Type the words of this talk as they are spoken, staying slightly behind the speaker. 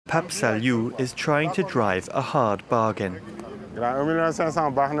Pape Saliou is trying to drive a hard bargain.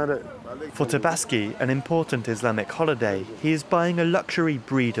 For Tabaski, an important Islamic holiday, he is buying a luxury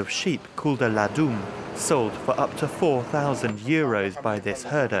breed of sheep called al-Adha, sold for up to 4,000 euros by this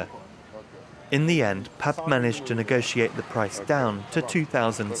herder. In the end, Pape managed to negotiate the price down to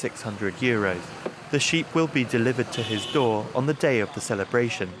 2,600 euros. The sheep will be delivered to his door on the day of the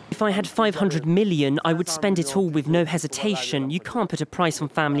celebration. If I had 500 million, I would spend it all with no hesitation. You can't put a price on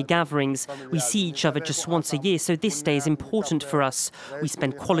family gatherings. We see each other just once a year, so this day is important for us. We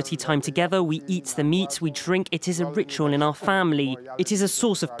spend quality time together, we eat the meat, we drink. It is a ritual in our family. It is a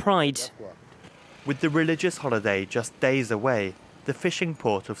source of pride. With the religious holiday just days away, the fishing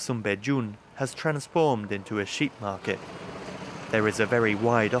port of Soumbédioune has transformed into a sheep market. There is a very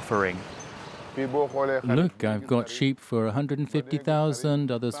wide offering. Look, I've got sheep for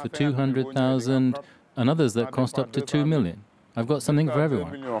 150,000, others for 200,000, and others that cost up to 2 million. I've got something for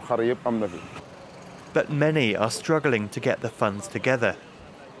everyone. But many are struggling to get the funds together.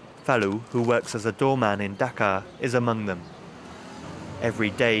 Fallou, who works as a doorman in Dakar, is among them.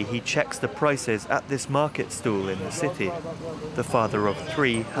 Every day he checks the prices at this market stall in the city. The father of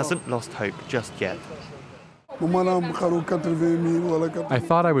 3 hasn't lost hope just yet. I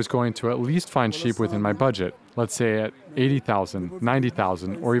thought I was going to at least find sheep within my budget, let's say at 80,000,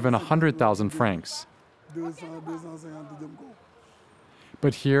 90,000, or even 100,000 francs.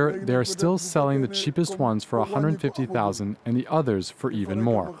 But here, they are still selling the cheapest ones for 150,000 and the others for even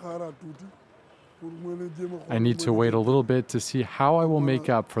more. I need to wait a little bit to see how I will make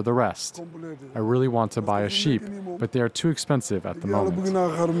up for the rest. I really want to buy a sheep, but they are too expensive at the moment.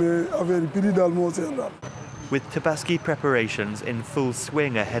 With Tabaski preparations in full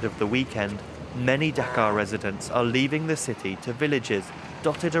swing ahead of the weekend, many Dakar residents are leaving the city to villages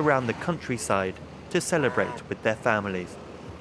dotted around the countryside to celebrate with their families.